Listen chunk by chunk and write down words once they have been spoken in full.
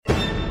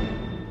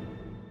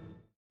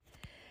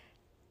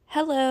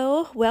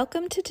Hello,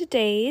 welcome to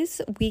today's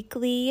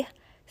weekly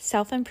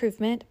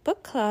self-improvement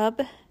book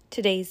club.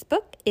 Today's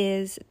book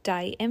is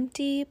Die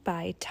Empty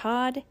by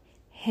Todd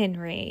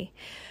Henry.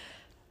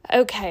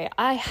 Okay,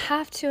 I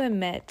have to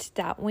admit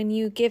that when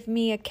you give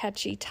me a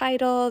catchy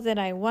title that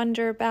I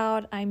wonder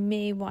about, I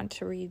may want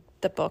to read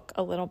the book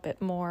a little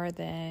bit more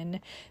than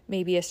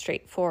maybe a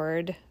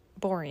straightforward,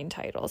 boring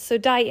title. So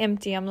Die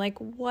Empty, I'm like,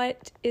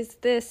 what is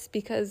this?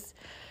 Because,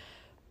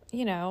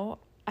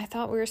 I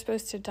thought we were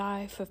supposed to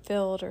die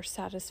fulfilled or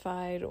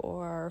satisfied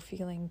or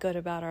feeling good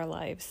about our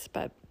lives.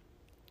 But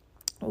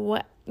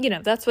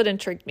that's what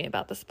intrigued me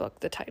about this book,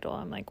 the title.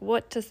 I'm like,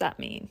 what does that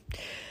mean?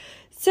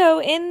 So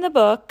in the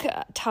book,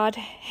 Todd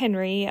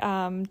Henry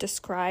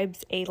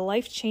describes a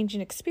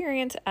life-changing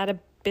experience at a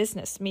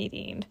business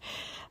meeting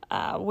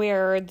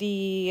where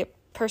the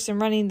person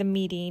running the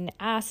meeting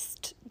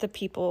asked the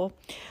people,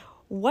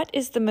 what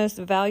is the most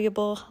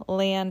valuable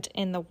land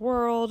in the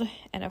world?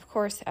 And of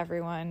course,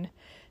 everyone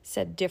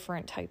said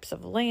different types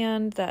of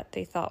land that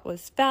they thought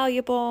was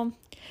valuable,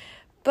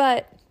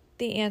 but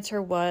the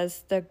answer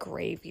was the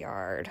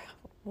graveyard.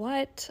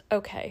 What?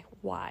 Okay,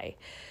 why?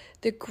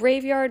 The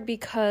graveyard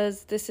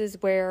because this is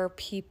where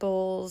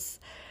people's,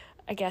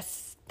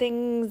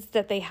 things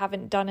that they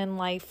haven't done in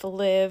life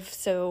live.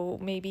 So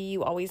maybe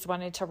you always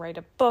wanted to write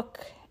a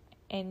book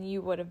and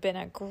you would have been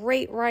a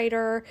great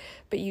writer,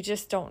 but you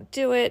just don't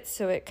do it.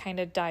 So it kind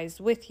of dies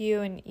with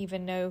you. And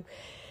even though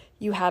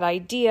you had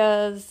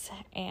ideas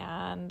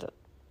and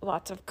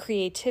lots of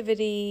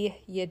creativity,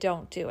 you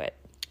don't do it.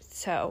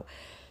 So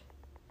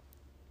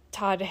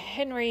Todd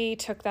Henry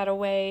took that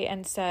away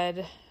and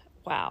said,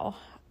 wow,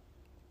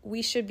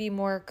 we should be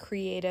more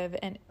creative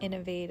and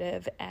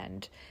innovative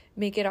and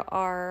make it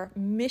our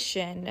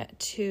mission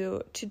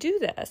to do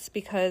this,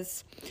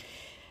 because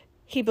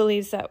he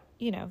believes that,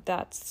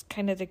 that's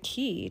kind of the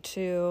key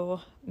to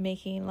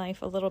making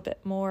life a little bit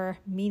more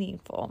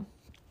meaningful.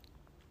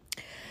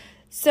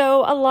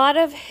 So a lot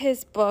of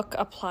his book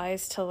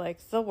applies to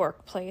the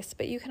workplace,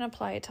 but you can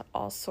apply it to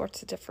all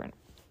sorts of different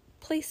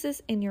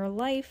places in your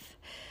life.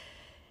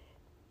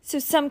 So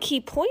some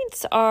key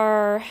points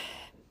are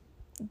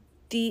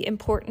the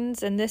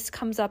importance, and this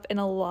comes up in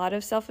a lot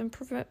of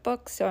self-improvement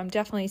books, so I'm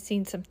definitely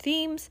seeing some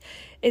themes,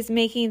 is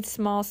making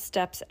small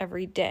steps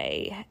every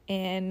day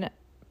in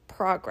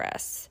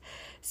progress.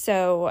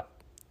 So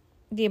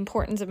the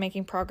importance of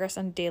making progress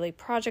on daily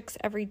projects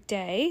every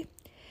day.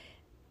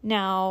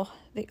 Now,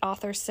 the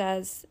author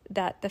says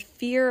that the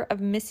fear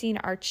of missing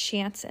our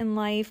chance in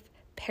life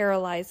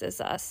paralyzes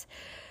us.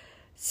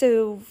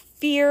 So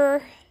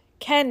fear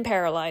can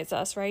paralyze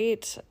us,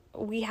 right?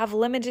 We have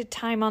limited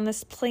time on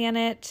this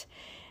planet,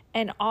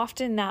 and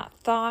often that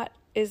thought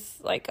is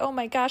like, oh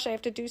my gosh, I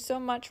have to do so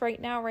much right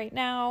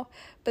now.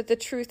 But the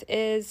truth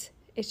is,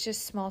 it's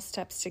just small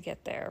steps to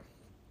get there.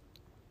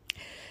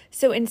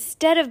 So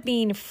instead of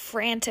being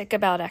frantic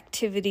about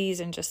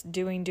activities and just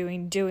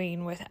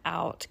doing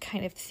without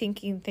kind of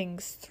thinking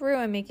things through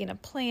and making a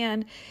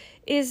plan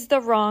is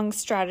the wrong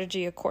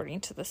strategy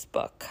according to this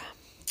book.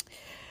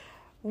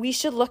 We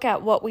should look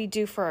at what we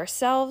do for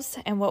ourselves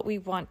and what we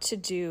want to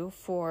do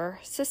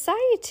for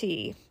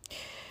society.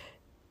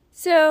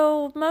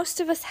 So most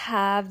of us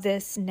have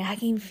this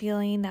nagging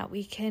feeling that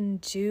we can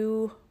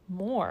do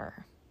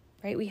more,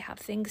 right? We have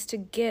things to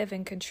give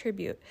and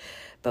contribute,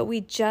 but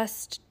we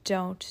just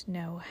don't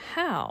know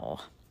how.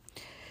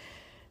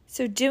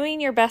 So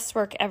doing your best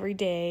work every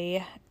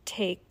day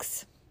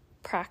takes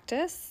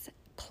practice,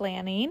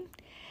 planning,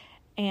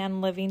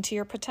 and living to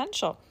your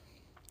potential.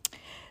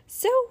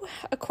 So,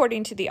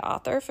 according to the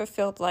author,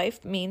 fulfilled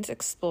life means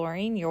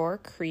exploring your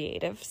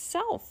creative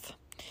self.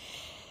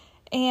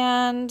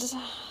 And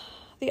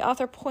the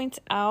author points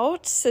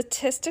out,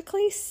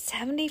 statistically,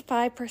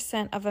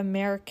 75% of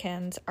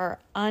Americans are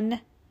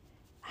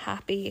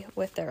unhappy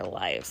with their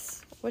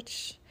lives,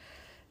 which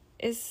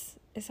is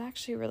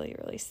actually really,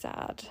 really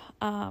sad.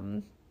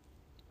 And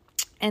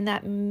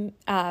that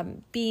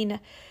being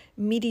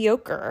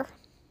mediocre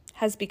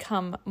has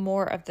become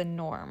more of the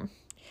norm.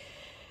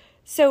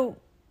 So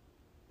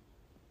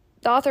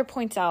the author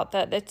points out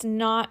that it's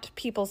not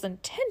people's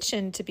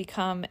intention to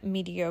become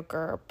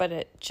mediocre, but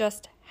it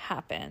just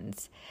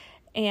happens.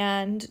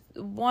 And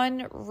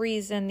one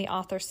reason the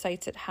author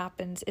cites it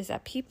happens is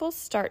that people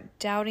start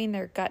doubting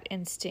their gut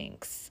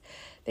instincts.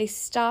 They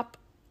stop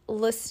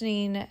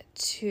listening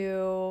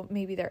to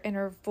maybe their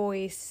inner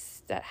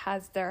voice that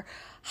has their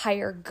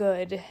higher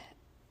good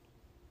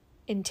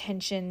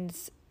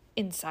intentions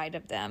inside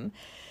of them.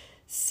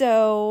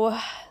 So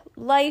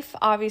life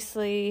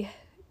obviously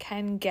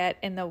can get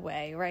in the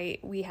way, right?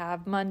 We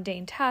have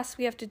mundane tasks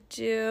we have to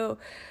do.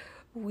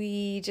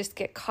 We just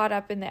get caught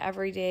up in the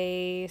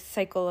everyday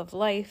cycle of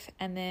life,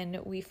 and then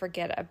we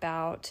forget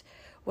about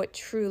what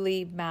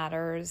truly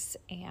matters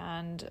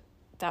and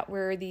that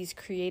we're these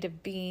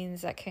creative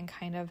beings that can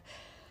kind of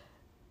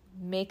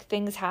make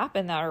things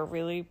happen that are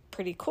really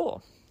pretty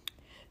cool.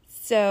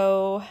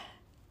 So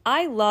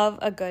I love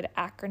a good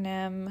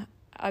acronym.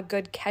 a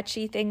good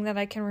catchy thing that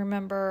I can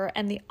remember.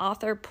 And the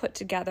author put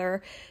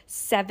together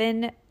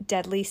 7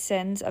 deadly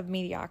sins of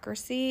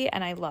mediocrity.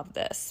 And I love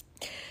this.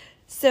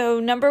 So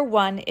number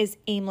 1 is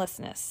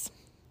aimlessness.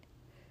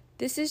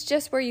 This is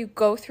just where you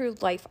go through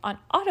life on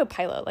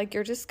autopilot. Like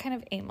you're just kind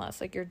of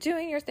aimless. Like you're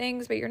doing your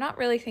things, but you're not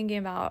really thinking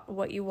about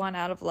what you want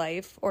out of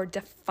life or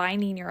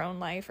defining your own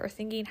life or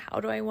thinking, how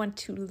do I want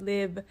to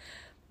live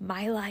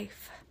my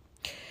life?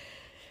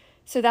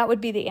 So that would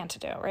be the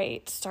antidote,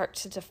 right? Start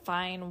to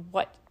define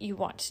what you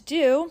want to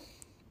do,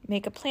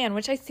 make a plan,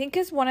 which I think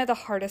is one of the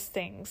hardest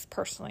things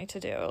personally to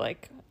do.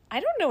 Like, I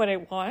don't know what I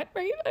want,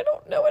 right? I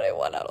don't know what I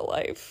want out of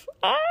life.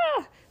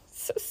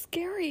 So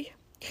scary.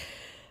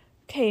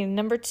 Okay,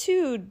 number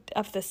 2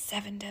 of the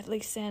 7 deadly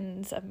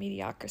sins of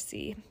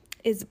mediocrity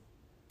is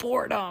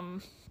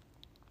boredom,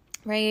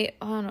 right?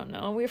 I don't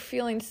know. We're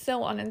feeling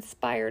so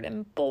uninspired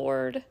and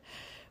bored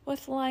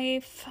with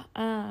life.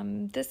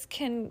 This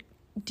can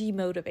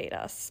demotivate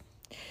us.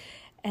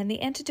 And the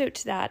antidote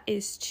to that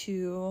is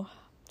to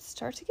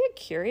start to get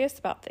curious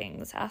about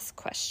things, ask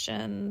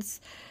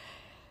questions,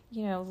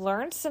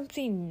 learn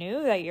something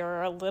new that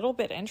you're a little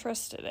bit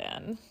interested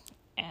in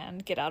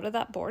and get out of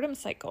that boredom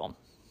cycle.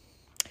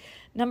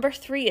 Number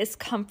 3 is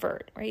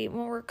comfort, right?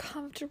 When we're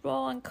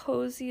comfortable and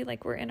cozy,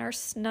 like we're in our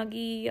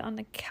snuggie on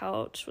the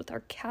couch with our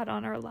cat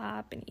on our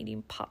lap and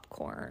eating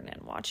popcorn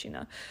and watching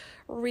a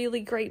really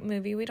great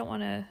movie. We don't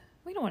want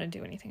to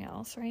do anything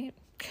else, right?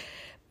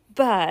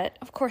 But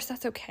of course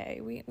that's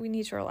okay. We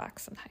need to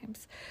relax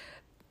sometimes.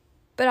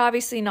 But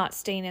obviously not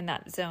staying in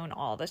that zone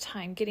all the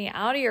time, getting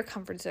out of your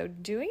comfort zone,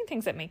 doing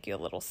things that make you a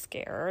little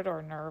scared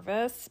or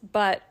nervous,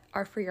 but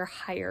are for your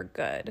higher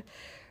good,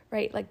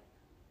 right? Like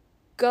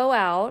go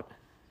out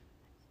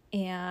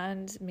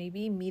and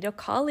maybe meet a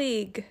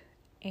colleague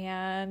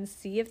and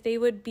see if they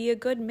would be a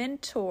good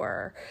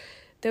mentor,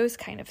 those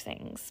kind of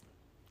things.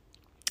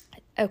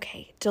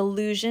 Okay,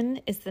 delusion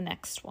is the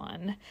next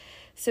one.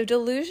 So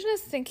delusion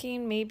is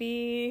thinking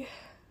maybe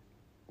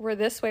we're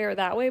this way or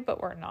that way,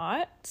 but we're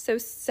not. So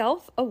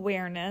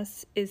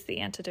self-awareness is the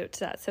antidote to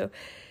that. So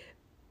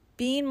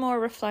being more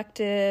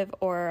reflective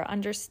or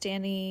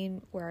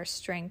understanding where our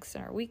strengths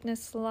and our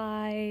weakness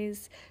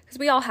lies, because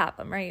we all have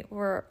them, right?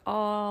 We're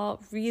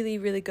all really,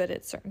 really good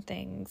at certain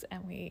things,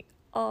 and we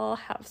all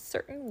have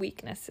certain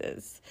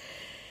weaknesses.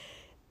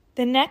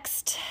 The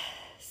next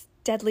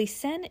deadly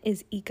sin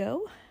is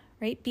ego,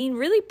 right? Being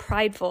really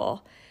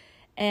prideful,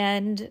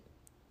 and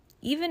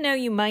even though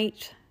you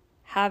might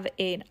have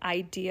an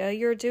idea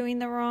you're doing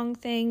the wrong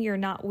thing, you're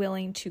not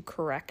willing to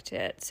correct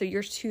it. So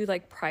you're too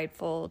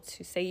prideful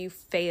to say you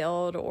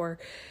failed or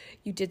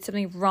you did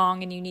something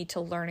wrong and you need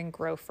to learn and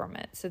grow from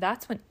it. So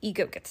that's when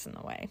ego gets in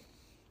the way.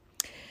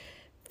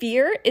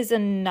 Fear is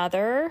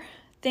another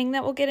thing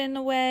that will get in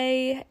the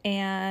way.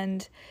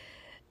 And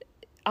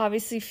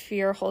obviously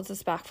fear holds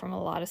us back from a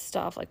lot of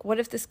stuff. Like, what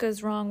if this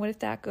goes wrong? What if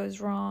that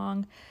goes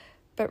wrong?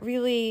 But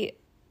really,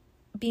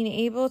 being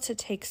able to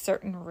take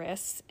certain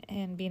risks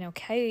and being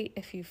okay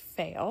if you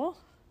fail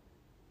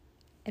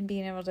and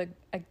being able to,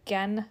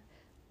 again,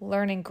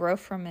 learn and grow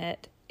from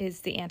it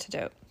is the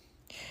antidote.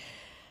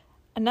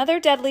 Another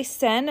deadly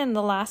sin, and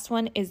the last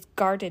one, is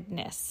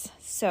guardedness.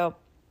 So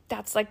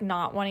that's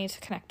not wanting to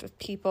connect with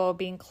people,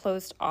 being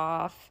closed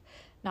off,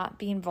 not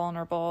being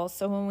vulnerable.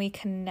 So when we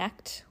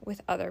connect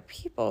with other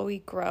people, we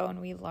grow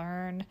and we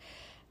learn.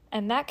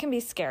 And that can be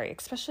scary,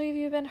 especially if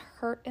you've been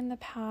hurt in the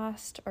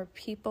past or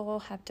people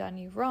have done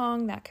you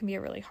wrong. That can be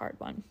a really hard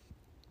one.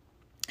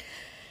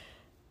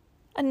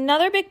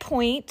 Another big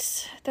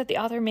point that the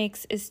author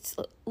makes is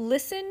to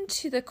listen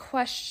to the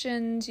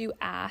questions you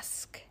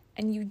ask,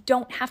 and you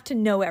don't have to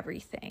know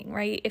everything,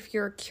 right? If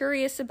you're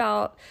curious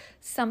about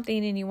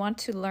something and you want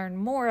to learn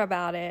more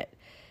about it,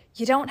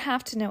 you don't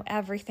have to know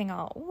everything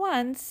all at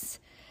once.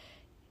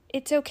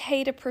 It's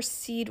okay to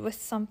proceed with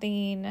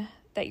something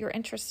that you're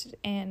interested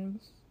in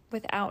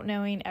without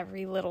knowing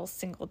every little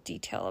single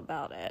detail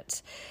about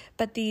it.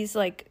 But these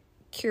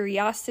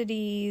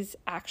curiosities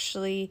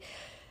actually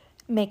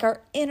make our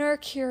inner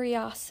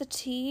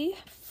curiosity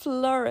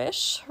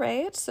flourish,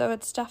 right? So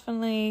it's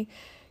definitely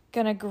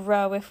going to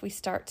grow if we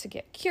start to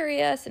get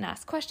curious and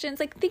ask questions.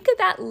 Think of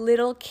that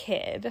little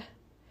kid.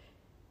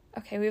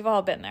 Okay, we've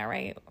all been there,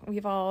 right?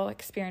 We've all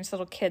experienced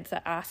little kids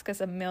that ask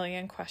us a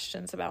million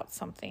questions about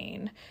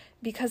something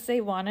because they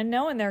want to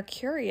know and they're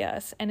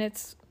curious. And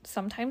it's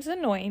sometimes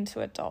annoying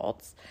to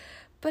adults,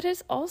 but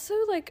it's also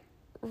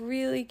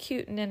really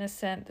cute and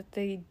innocent that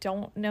they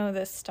don't know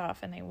this stuff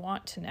and they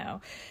want to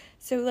know.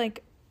 So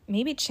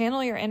maybe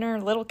channel your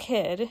inner little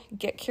kid,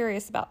 get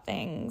curious about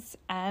things,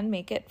 and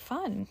make it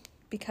fun,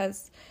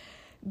 because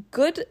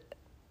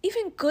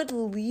even good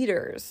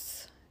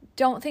leaders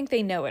don't think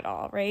they know it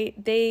all, right?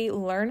 They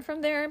learn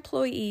from their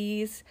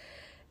employees.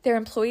 Their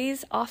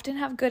employees often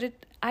have good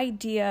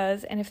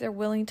ideas, and if they're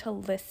willing to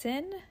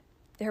listen,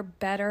 they're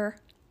better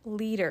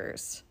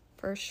leaders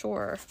for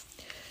sure.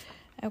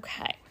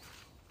 Okay.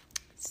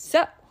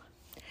 So,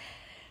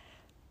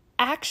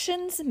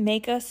 actions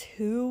make us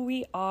who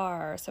we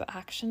are. So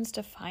actions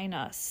define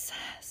us.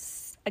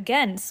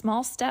 Again,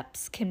 small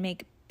steps can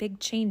make big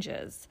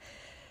changes.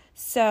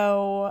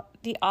 So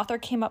the author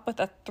came up with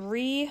a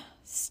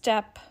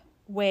 3-step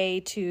way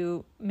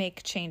to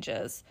make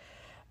changes.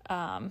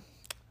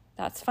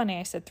 That's funny,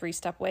 I said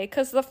 3-step way,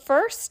 because the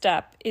first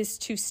step is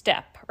to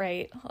step,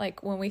 right?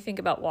 Like when we think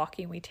about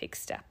walking, we take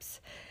steps.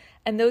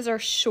 And those are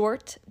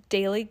short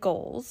daily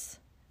goals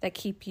that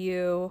keep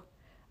you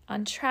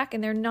on track,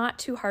 and they're not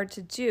too hard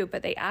to do,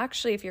 but they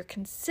actually, if you're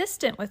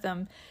consistent with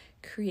them,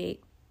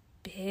 create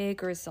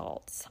big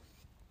results.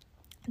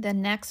 The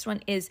next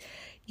one is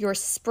your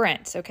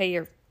sprint. Okay,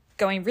 you're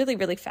going really,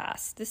 really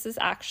fast. This is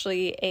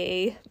actually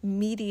a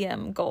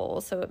medium goal,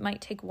 so it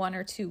might take 1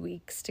 or 2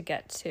 weeks to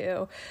get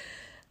to.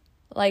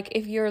 Like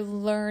if you're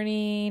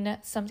learning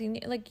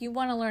something, like you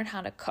want to learn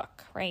how to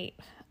cook, right?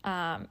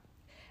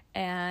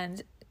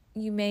 And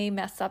you may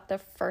mess up the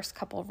first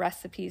couple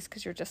recipes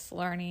because you're just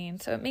learning.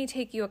 So it may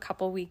take you a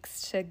couple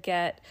weeks to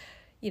get,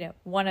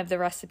 one of the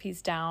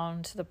recipes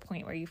down to the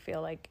point where you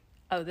feel like,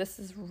 oh, this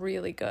is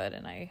really good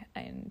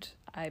and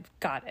I've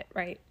got it,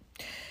 right?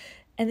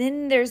 And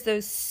then there's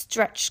those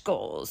stretch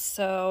goals.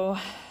 So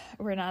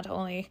we're not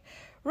only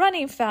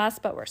running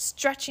fast, but we're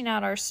stretching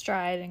out our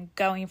stride and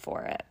going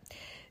for it.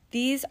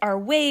 These are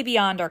way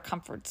beyond our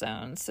comfort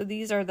zone. So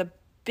these are the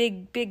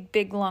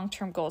big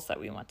long-term goals that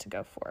we want to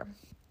go for.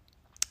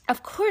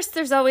 Of course,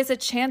 there's always a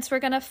chance we're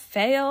going to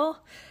fail,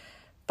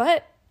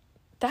 but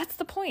that's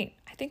the point.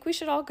 I think we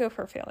should all go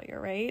for failure,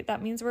 right?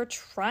 That means we're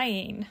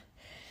trying.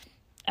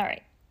 All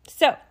right.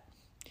 So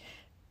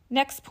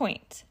next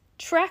point,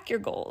 track your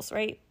goals,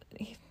 right?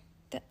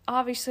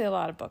 Obviously, a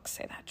lot of books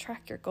say that.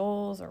 Track your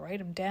goals or write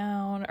them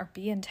down or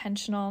be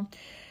intentional.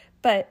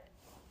 But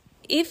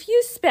if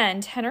you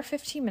spend 10 or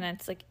 15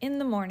 minutes like in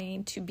the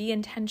morning to be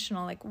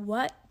intentional, like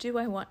what do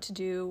I want to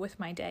do with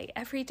my day?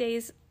 Every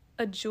day's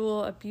a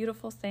jewel, a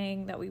beautiful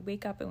thing that we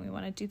wake up and we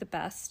want to do the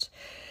best.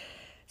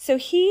 So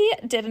he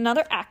did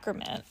another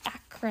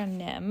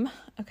acronym.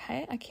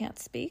 Okay, I can't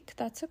speak.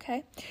 That's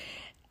okay.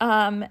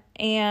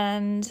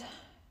 And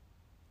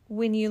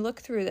when you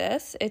look through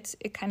this,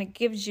 it kind of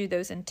gives you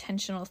those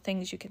intentional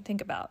things you can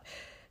think about.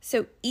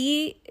 So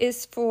E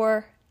is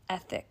for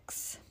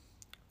ethics.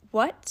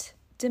 What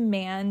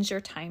demands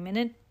your time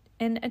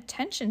and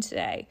attention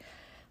today?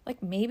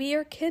 Like maybe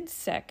your kid's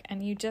sick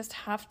and you just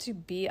have to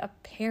be a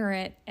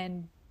parent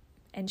and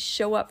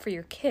show up for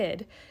your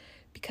kid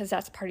because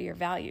that's part of your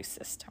value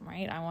system,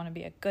 right? I want to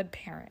be a good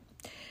parent.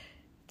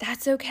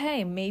 That's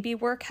okay. Maybe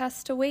work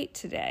has to wait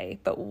today,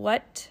 but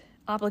what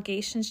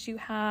obligations do you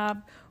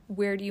have?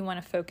 Where do you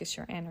want to focus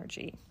your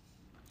energy?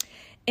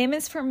 M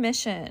is for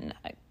mission.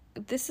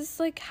 This is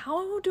like,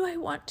 how do I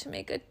want to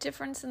make a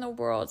difference in the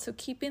world? So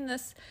keeping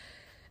this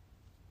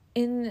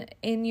in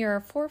your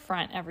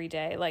forefront every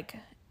day, like,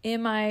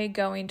 am I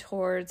going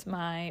towards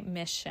my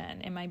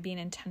mission? Am I being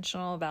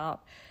intentional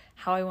about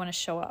how I want to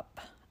show up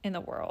in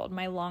the world,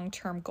 my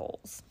long-term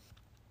goals?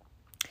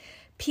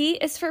 P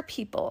is for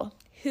people.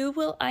 Who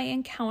will I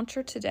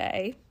encounter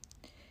today?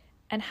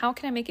 And how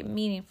can I make it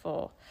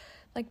meaningful?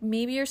 Like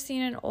maybe you're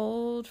seeing an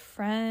old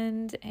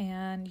friend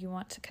and you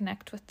want to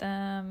connect with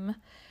them.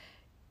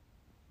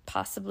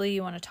 Possibly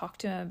you want to talk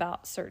to them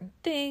about certain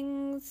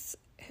things.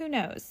 Who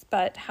knows?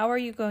 But how are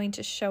you going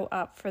to show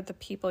up for the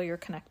people you're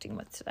connecting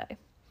with today?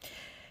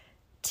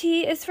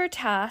 T is for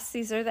tasks.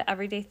 These are the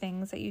everyday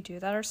things that you do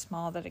that are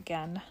small that,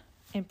 again,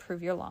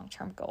 improve your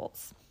long-term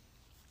goals.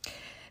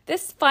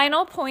 This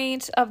final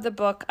point of the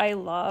book I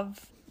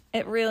love.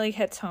 It really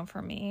hits home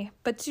for me.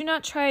 But do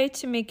not try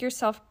to make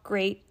yourself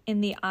great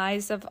in the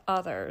eyes of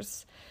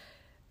others.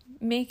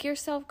 Make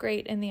yourself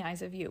great in the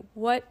eyes of you.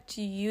 What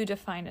do you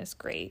define as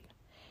great?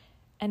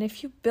 And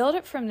if you build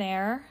it from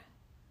there,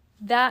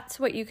 that's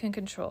what you can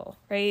control,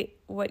 right?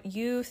 What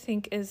you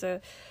think is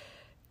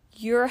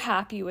you're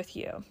happy with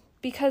you.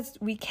 Because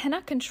we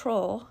cannot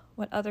control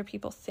what other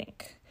people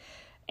think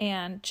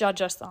and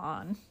judge us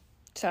on.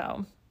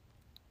 So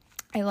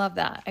I love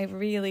that. I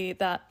really,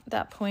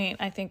 that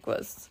point I think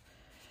was,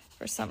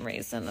 for some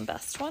reason, the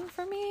best one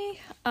for me.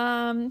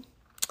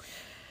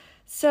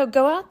 So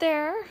go out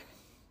there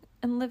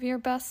and live your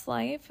best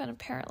life and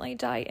apparently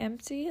die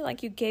empty,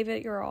 like you gave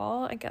it your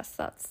all. I guess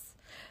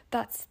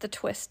that's the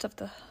twist of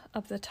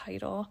the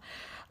title.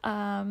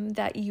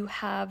 That you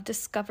have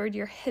discovered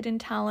your hidden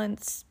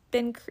talents,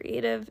 been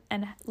creative,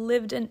 and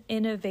lived an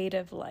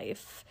innovative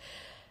life.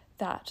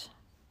 That,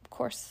 of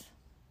course,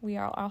 we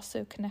are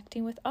also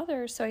connecting with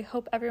others. So I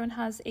hope everyone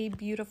has a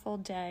beautiful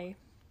day.